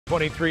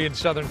23 in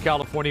Southern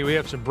California. We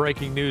have some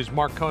breaking news.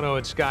 Mark Kono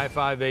and Sky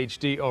 5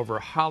 HD over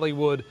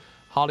Hollywood.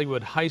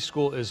 Hollywood High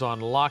School is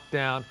on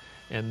lockdown,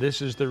 and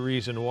this is the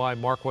reason why.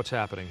 Mark, what's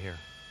happening here?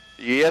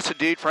 Yes,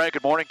 indeed, Frank.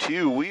 Good morning to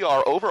you. We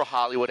are over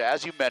Hollywood,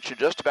 as you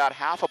mentioned, just about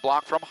half a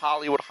block from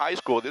Hollywood High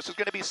School. This is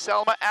going to be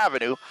Selma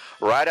Avenue,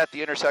 right at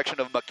the intersection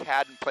of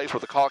McCadden Place,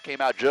 where the call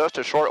came out just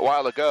a short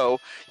while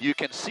ago. You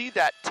can see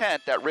that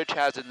tent that Rich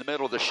has in the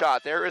middle of the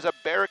shot. There is a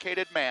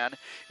barricaded man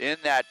in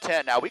that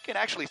tent. Now, we can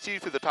actually see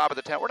through the top of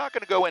the tent. We're not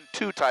going to go in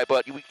too tight,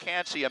 but we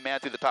can see a man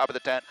through the top of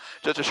the tent.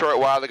 Just a short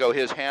while ago,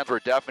 his hands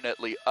were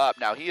definitely up.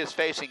 Now, he is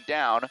facing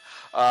down.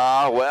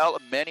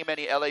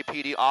 Many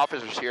LAPD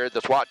officers here.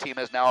 The SWAT team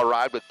has now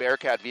arrived with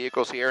Bearcat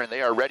vehicles here, and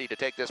they are ready to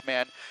take this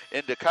man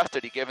into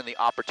custody given the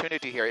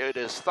opportunity here. It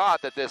is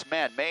thought that this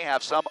man may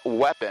have some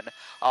weapon,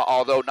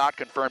 although not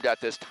confirmed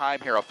at this time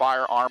here, a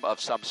firearm of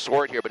some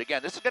sort here. But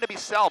again, this is going to be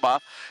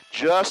Selma,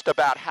 just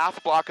about half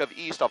a block of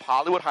east of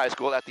Hollywood High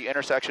School at the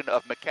intersection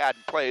of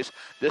McCadden Place.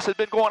 This has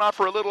been going on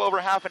for a little over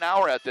half an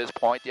hour at this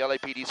point. The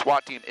LAPD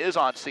SWAT team is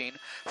on scene.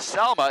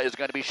 Selma is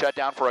going to be shut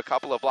down for a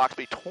couple of blocks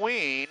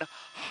between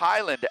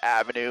Highland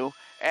Avenue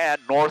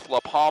and North La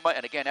Palma.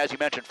 And again, as you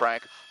mentioned,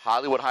 Frank,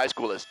 Hollywood High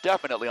School is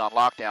definitely on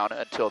lockdown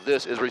until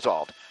this is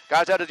resolved.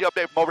 Guys, that is the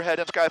update from overhead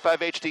in Sky 5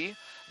 HD.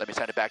 Let me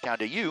send it back down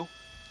to you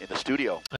in the studio.